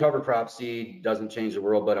cover crop seed doesn't change the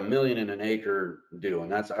world, but 1 million in an acre do.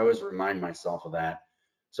 And I always remind myself of that.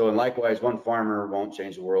 So, and likewise, one farmer won't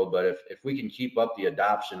change the world, but if we can keep up the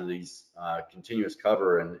adoption of these continuous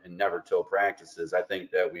cover and never till practices, I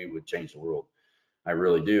think that we would change the world. I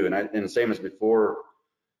really do. And the same as before,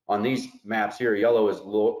 on these maps here, yellow is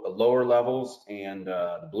lower levels and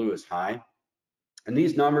the blue is high. And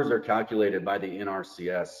these numbers are calculated by the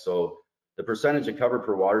NRCS. So the percentage of cover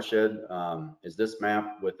per watershed is this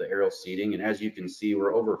map with the aerial seeding. And as you can see,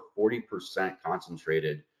 we're over 40%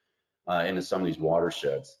 concentrated into some of these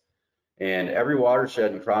watersheds. And every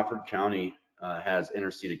watershed in Crawford County has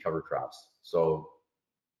interseeded cover crops. So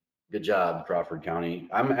good job, Crawford County.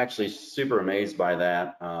 I'm actually super amazed by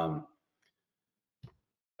that.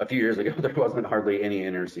 A few years ago, there wasn't hardly any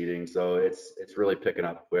interseeding, so it's really picking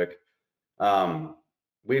up quick.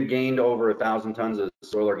 We've gained over 1,000 tons of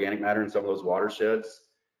soil organic matter in some of those watersheds,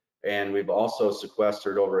 and we've also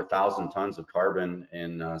sequestered over 1,000 tons of carbon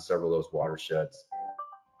in several of those watersheds.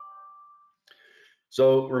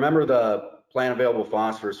 So remember the plant available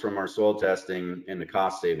phosphorus from our soil testing and the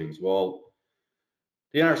cost savings. Well,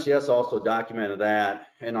 the NRCS also documented that,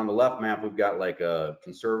 and on the left map, we've got like a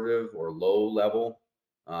conservative or low level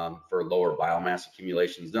for lower biomass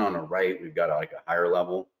accumulations. Then on the right, we've got like a higher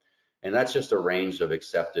level, and that's just a range of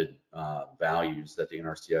accepted values that the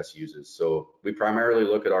NRCS uses. So we primarily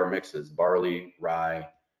look at our mixes: barley, rye,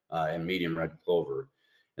 and medium red clover.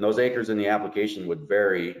 And those acres in the application would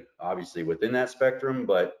vary, obviously, within that spectrum,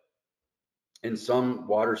 but in some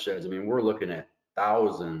watersheds, I mean, we're looking at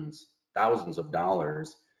thousands of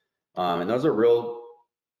dollars. And those are real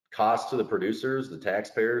costs to the producers, the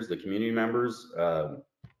taxpayers, the community members.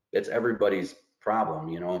 It's everybody's problem,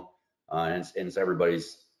 you know, and it's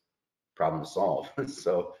everybody's problem to solve.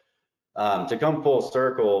 So to come full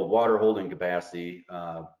circle, water holding capacity,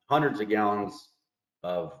 hundreds of gallons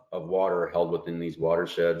of water held within these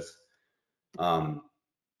watersheds. And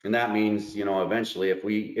that means, you know, eventually if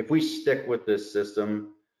we stick with this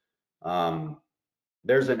system,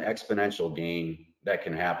 there's an exponential gain that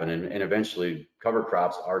can happen, and eventually cover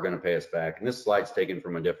crops are going to pay us back. And this slide's taken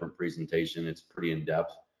from a different presentation. It's pretty in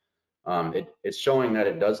depth. It's showing that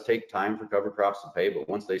it does take time for cover crops to pay, but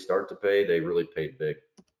once they start to pay, they really pay big.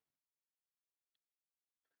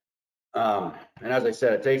 And as I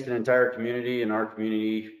said, it takes an entire community, and our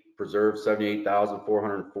community preserved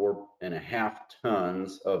 78,404.5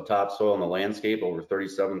 tons of topsoil in the landscape over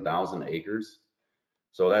 37,000 acres.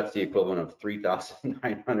 So that's the equivalent of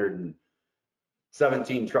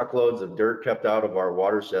 3,917 truckloads of dirt kept out of our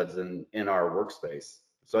watersheds in our workspace.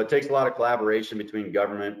 So it takes a lot of collaboration between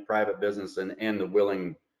government, private business, and the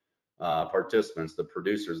willing participants, the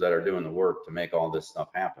producers that are doing the work to make all this stuff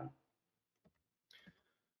happen.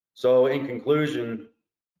 So in conclusion,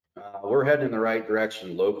 we're heading in the right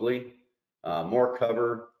direction locally. More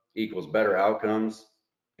cover equals better outcomes.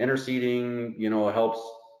 Interseeding, you know, helps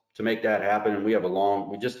to make that happen, and we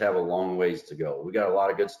just have a long ways to go. We got a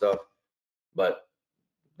lot of good stuff, but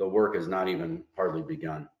the work has not even hardly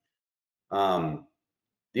begun.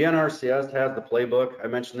 The NRCS has the playbook. I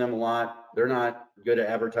mentioned them a lot. They're not good at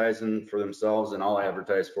advertising for themselves, and I'll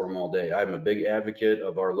advertise for them all day. I'm a big advocate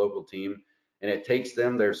of our local team, and it takes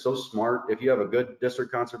them. They're so smart. If you have a good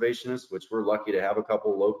district conservationist, which we're lucky to have a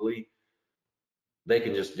couple locally, they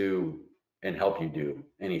can just do and help you do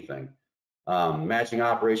anything. Matching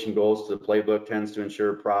operation goals to the playbook tends to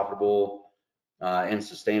ensure profitable and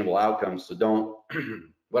sustainable outcomes. So don't,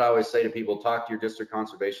 what I always say to people, talk to your district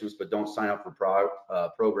conservationists, but don't sign up for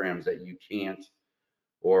programs that you can't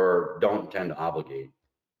or don't intend to obligate.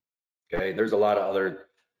 Okay, there's a lot of other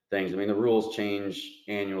things. I mean, the rules change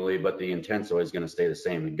annually, but the intent's always going to stay the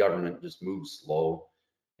same. The government just moves slow,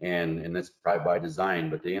 and that's probably by design.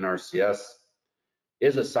 But the NRCS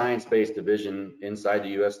is a science-based division inside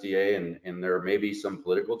the USDA, and there may be some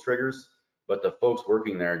political triggers, but the folks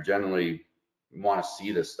working there generally want to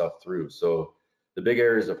see this stuff through. So the big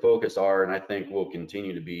areas of focus are, and I think will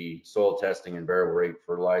continue to be, soil testing and variable rate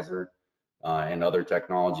fertilizer and other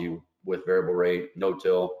technology with variable rate,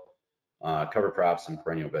 no-till, cover crops, and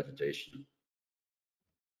perennial vegetation.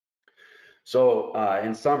 So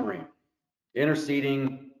in summary,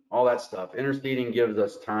 interseeding, all that stuff. Interseeding gives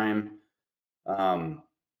us time.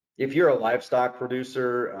 If you're a livestock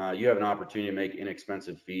producer, you have an opportunity to make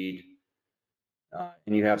inexpensive feed,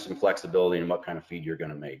 and you have some flexibility in what kind of feed you're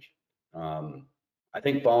going to make. I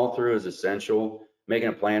think follow through is essential. Making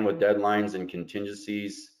a plan with deadlines and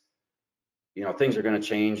contingencies. You know, things are going to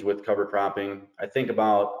change with cover cropping. I think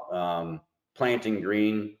about planting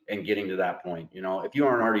green and getting to that point. You know, if you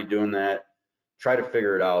aren't already doing that, try to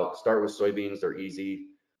figure it out. Start with soybeans. They're easy.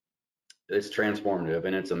 It's transformative,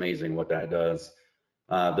 and it's amazing what that does.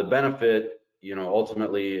 The benefit, you know,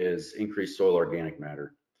 ultimately is increased soil organic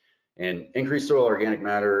matter. And increased soil organic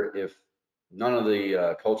matter, if none of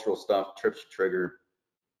the cultural stuff trips your trigger,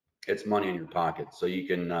 it's money in your pocket. So you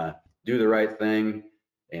can do the right thing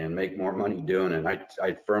and make more money doing it.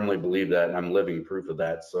 I firmly believe that, and I'm living proof of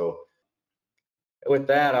that. So with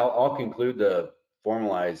that, I'll conclude the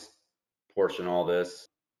formalized portion of all this.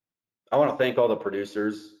 I want to thank all the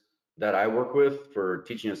producers that I work with for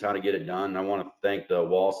teaching us how to get it done. I want to thank the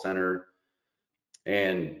Wall Center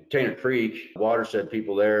And Tanner Creek, watershed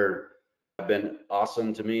people there have been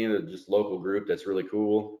awesome to me. They're just local group that's really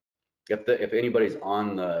cool. If anybody's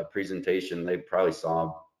on the presentation, they probably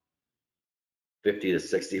saw 50 to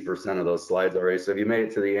 60% of those slides already. So if you made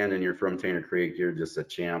it to the end and you're from Tanner Creek, you're just a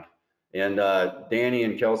champ. And Danny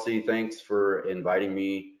and Kelsey, thanks for inviting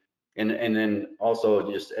me. And then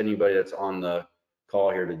also just anybody that's on the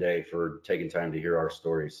call here today for taking time to hear our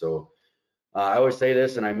story. So I always say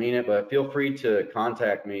this and I mean it, but feel free to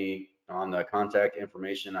contact me on the contact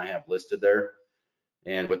information I have listed there.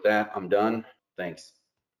 And with that, I'm done. Thanks.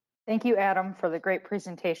 Thank you, Adam, for the great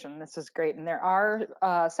presentation. This is great. And there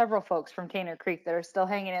are several folks from Tanner Creek that are still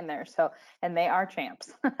hanging in there. So, and they are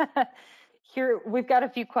champs. Here, we've got a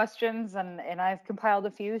few questions and I've compiled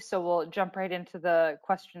a few. So we'll jump right into the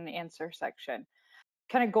question and answer section.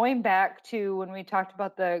 Kind of going back to when we talked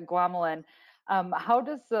about the glomalin, how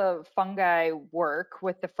does the fungi work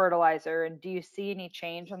with the fertilizer? And do you see any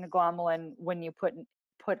change on the glomalin when you put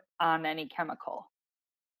on any chemical?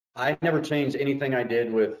 I never changed anything I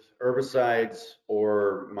did with herbicides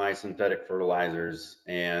or my synthetic fertilizers,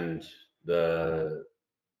 and the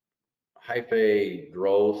hyphae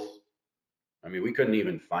growth. I mean, we couldn't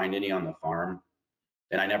even find any on the farm,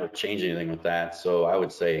 and I never changed anything with that. So I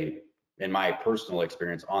would say, in my personal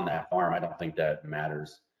experience on that farm, I don't think that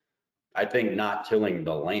matters. I think not tilling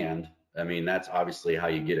the land, I mean, that's obviously how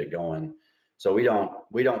you get it going. So we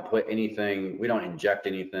don't put anything, we don't inject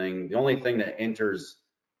anything. The only thing that enters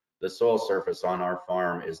the soil surface on our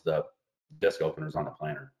farm is the disc openers on the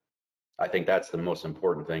planter. I think that's the most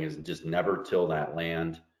important thing, is just never till that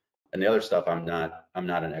land. And the other stuff, I'm not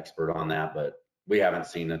an expert on that, but we haven't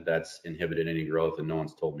seen that that's inhibited any growth, and no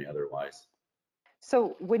one's told me otherwise.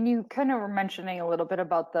 So when you kind of were mentioning a little bit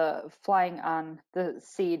about the flying on the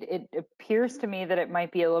seed, it appears to me that it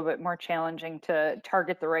might be a little bit more challenging to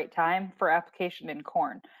target the right time for application in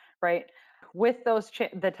corn, right? With those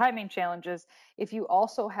the timing challenges, if you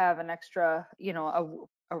also have an extra, you know,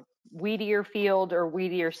 a weedier field or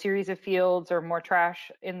weedier series of fields or more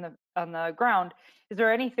trash on the ground, is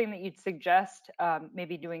there anything that you'd suggest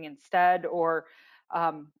maybe doing instead, or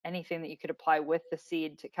anything that you could apply with the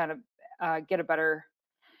seed to kind of get a better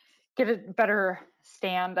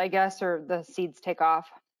stand, I guess, or the seeds take off?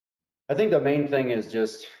 I think the main thing is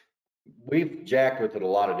just, we've jacked with it a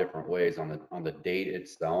lot of different ways on the date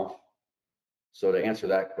itself. So to answer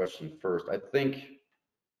that question first, I think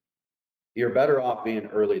you're better off being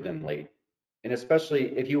early than late. And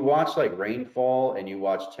especially if you watch like rainfall and you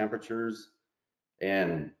watch temperatures,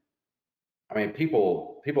 and I mean,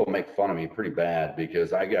 people make fun of me pretty bad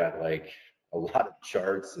because I got like a lot of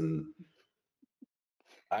charts, and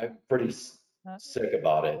I'm pretty sick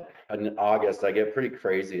about it. In August, I get pretty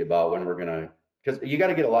crazy about when we're gonna, because you got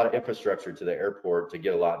to get a lot of infrastructure to the airport to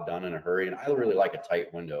get a lot done in a hurry, and I really like a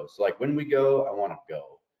tight window. So like when we go, I want to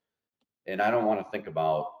go, and I don't want to think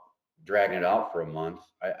about dragging it out for a month.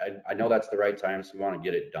 I know that's the right time, so we want to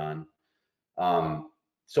get it done.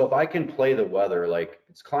 So if I can play the weather, like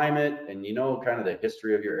it's climate, and you know kind of the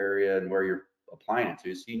history of your area and where you're applying it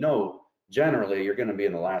to, so you know generally you're going to be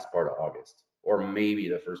in the last part of August or maybe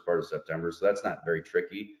the first part of September. So that's not very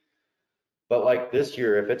tricky. But like this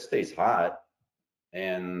year, if it stays hot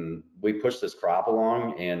and we push this crop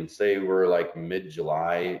along, and say we're like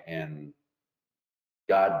mid-July, and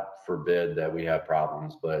God forbid that we have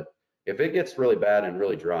problems, but if it gets really bad and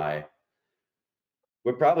really dry,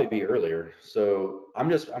 would probably be earlier. So I'm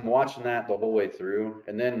watching that the whole way through.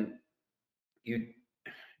 And then you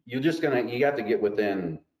have to get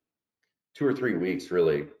within 2 or 3 weeks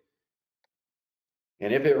really.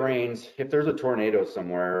 And if it rains, if there's a tornado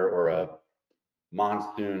somewhere or a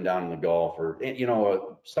monsoon down in the Gulf, or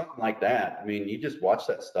something like that, I mean, you just watch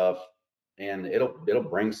that stuff and it'll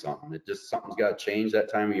bring something. Something's got to change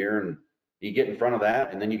that time of year, and you get in front of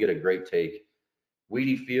that, and then you get a great take.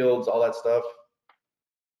 Weedy fields, all that stuff,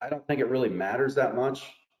 I don't think it really matters that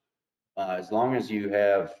much, as long as you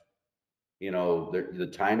have, the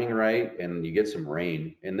timing right and you get some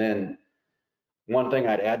rain. And then one thing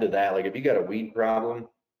I'd add to that, like if you got a weed problem,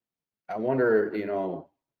 I wonder,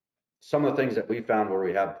 some of the things that we found where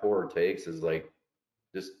we have poorer takes is like,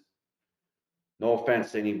 just no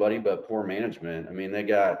offense to anybody, but poor management. I mean, they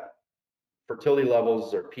got fertility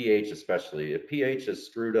levels, or pH especially. If pH is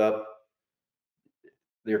screwed up,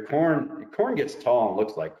 your corn gets tall and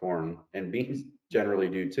looks like corn, and beans generally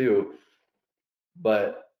do too.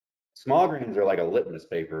 But small grains are like a litmus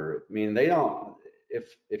paper. I mean, they don't,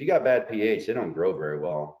 if you got bad pH, they don't grow very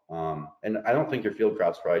well. And I don't think your field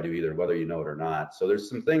crops probably do either, whether you know it or not. So there's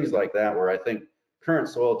some things like that where I think current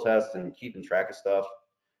soil tests and keeping track of stuff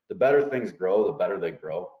the better things grow, the better they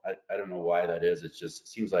grow. I don't know why that is. It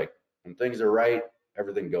seems like when things are right,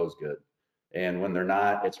 everything goes good. And when they're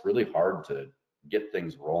not, it's really hard to get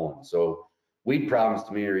things rolling. So weed problems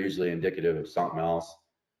to me are usually indicative of something else.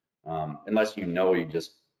 Unless you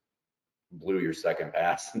just blew your second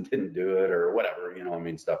pass and didn't do it or whatever, I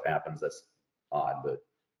mean, stuff happens. That's odd, but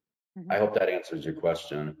I hope that answers your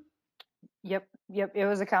question. Yep. It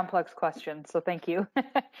was a complex question, so thank you.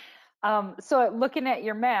 So looking at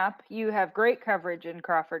your map, you have great coverage in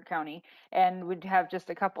Crawford County and would have just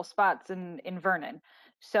a couple spots in Vernon.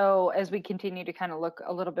 So as we continue to kind of look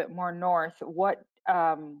a little bit more north, what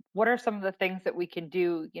are some of the things that we can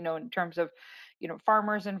do, in terms of,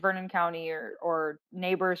 farmers in Vernon County or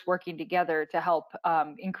neighbors working together to help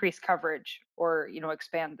increase coverage or,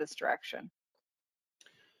 expand this direction?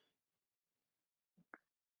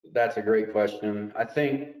 That's a great question. I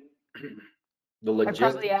think the I probably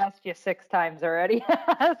logistics. asked you 6 times already.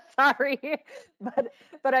 Sorry,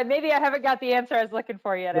 but maybe I haven't got the answer I was looking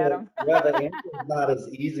for yet, Adam. Yeah, the answer is not as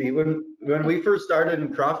easy. When we first started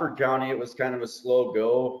in Crawford County, it was kind of a slow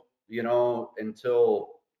go, until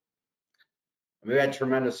we had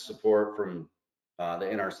tremendous support from the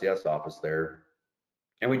NRCS office there,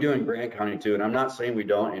 and we do in Grant County too. And I'm not saying we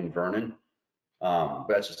don't in Vernon, but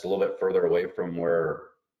that's just a little bit further away from where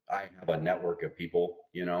I have a network of people.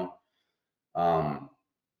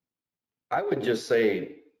 I would just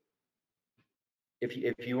say if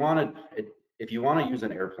you want to use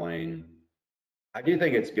an airplane, I do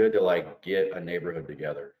think it's good to like get a neighborhood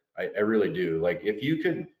together. I really do. Like if you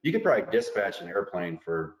could probably dispatch an airplane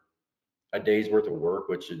for a day's worth of work,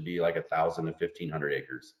 which would be like 1,000 to 1,500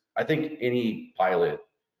 acres. I think any pilot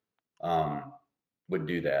would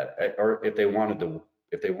do that, or if they want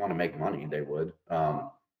to make money, they would.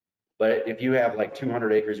 But if you have like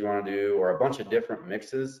 200 acres you want to do, or a bunch of different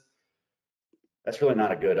mixes, that's really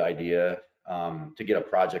not a good idea to get a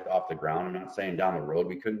project off the ground. I'm not saying down the road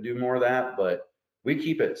we couldn't do more of that, but we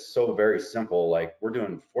keep it so very simple. Like we're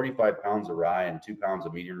doing 45 pounds of rye and 2 pounds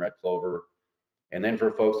of medium red clover. And then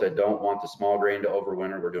for folks that don't want the small grain to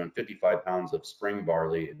overwinter, we're doing 55 pounds of spring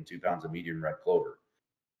barley and 2 pounds of medium red clover.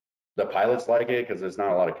 The pilots like it because there's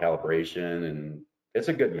not a lot of calibration and it's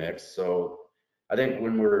a good mix. So I think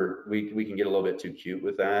when we can get a little bit too cute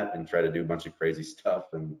with that and try to do a bunch of crazy stuff.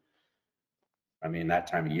 And I mean, that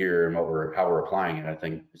time of year and how we're applying it, I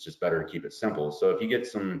think it's just better to keep it simple. So if you get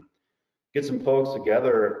some folks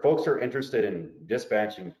together, if folks are interested in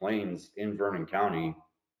dispatching planes in Vernon County,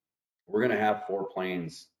 we're going to have 4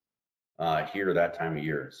 planes here that time of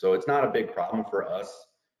year. So it's not a big problem for us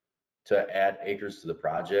to add acres to the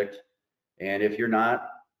project. And if you're not,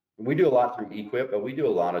 we do a lot through equip, but we do a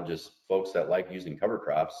lot of just folks that like using cover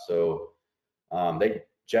crops. So they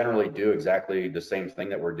generally do exactly the same thing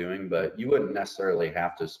that we're doing, but you wouldn't necessarily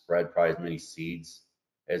have to spread probably as many seeds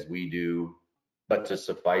as we do. But to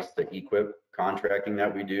suffice the equip contracting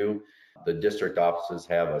that we do, the district offices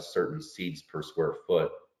have a certain seeds per square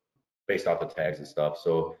foot based off the tags and stuff.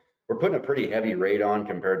 So we're putting a pretty heavy rate on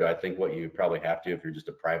compared to I think what you probably have to if you're just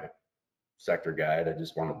a private sector guy that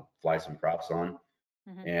just want to fly some crops on.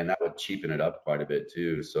 And that would cheapen it up quite a bit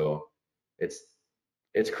too. So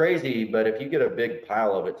it's crazy, but if you get a big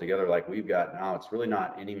pile of it together like we've got now, it's really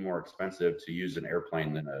not any more expensive to use an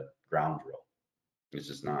airplane than a ground drill. It's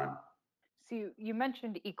just not. So you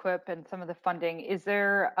mentioned equip and some of the funding. Is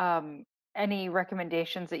there any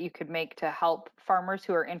recommendations that you could make to help farmers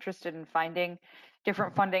who are interested in finding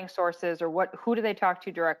different funding sources, or who do they talk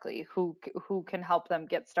to directly? Who can help them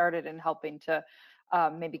get started in helping to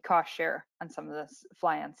maybe cost share on some of this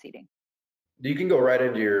fly-on seeding? You can go right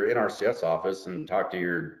into your NRCS office and talk to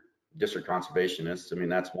your district conservationists. I mean,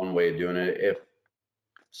 that's one way of doing it. If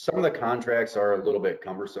some of the contracts are a little bit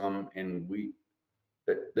cumbersome, and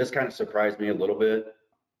this kind of surprised me a little bit.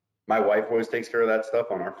 My wife always takes care of that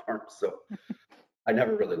stuff on our farm, so I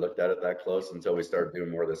never really looked at it that close until we started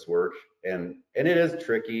doing more of this work. And it is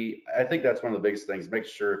tricky. I think that's one of the biggest things. Make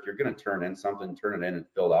sure if you're going to turn in something, turn it in and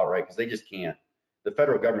fill it out right, because they just can't. The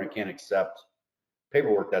federal government can't accept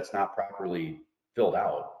paperwork that's not properly filled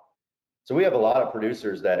out. So we have a lot of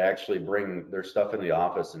producers that actually bring their stuff in the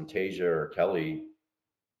office, and Tasia or Kelly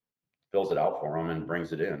fills it out for them and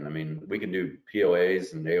brings it in. I mean, we can do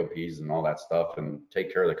POAs and AOPs and all that stuff and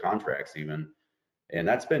take care of the contracts even. And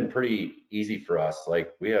that's been pretty easy for us.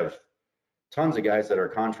 Like we have tons of guys that are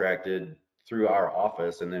contracted through our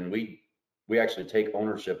office, and then we actually take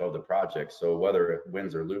ownership of the project. So whether it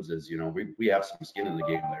wins or loses, we have some skin in the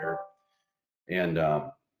game there. And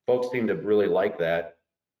folks seem to really like that.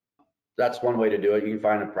 That's one way to do it. You can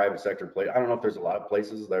find a private sector place. I don't know if there's a lot of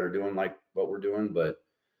places that are doing like what we're doing, but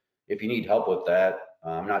if you need help with that,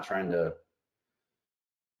 I'm not trying to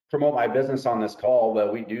promote my business on this call,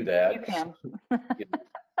 but we do that. You can. You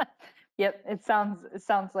know. Yep, it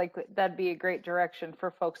sounds like that'd be a great direction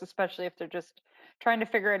for folks, especially if they're just trying to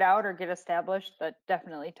figure it out or get established. That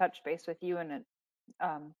definitely touch base with you, and it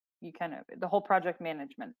you kind of the whole project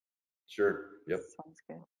management. Sure. Yep. Sounds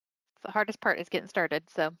good. The hardest part is getting started.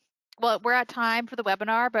 So, well, we're at time for the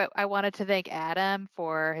webinar, but I wanted to thank Adam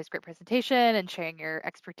for his great presentation and sharing your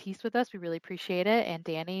expertise with us. We really appreciate it. And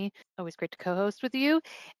Danny, always great to co-host with you.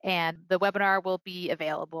 And the webinar will be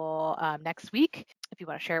available next week if you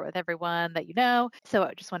want to share it with everyone that you know. So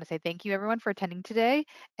I just want to say thank you, everyone, for attending today,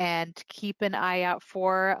 and keep an eye out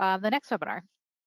for the next webinar.